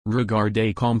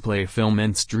Regardez complet film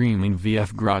and streaming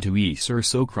VF gratuit sur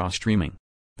sokrostreaming.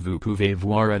 Vous pouvez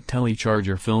voir et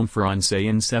télécharger film français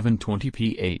en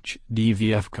 720p HD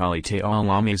VF qualité à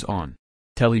la maison.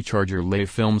 Télécharger les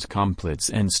films complets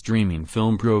and streaming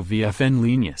film pro VF en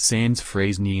ligne sans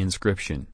phrase ni inscription.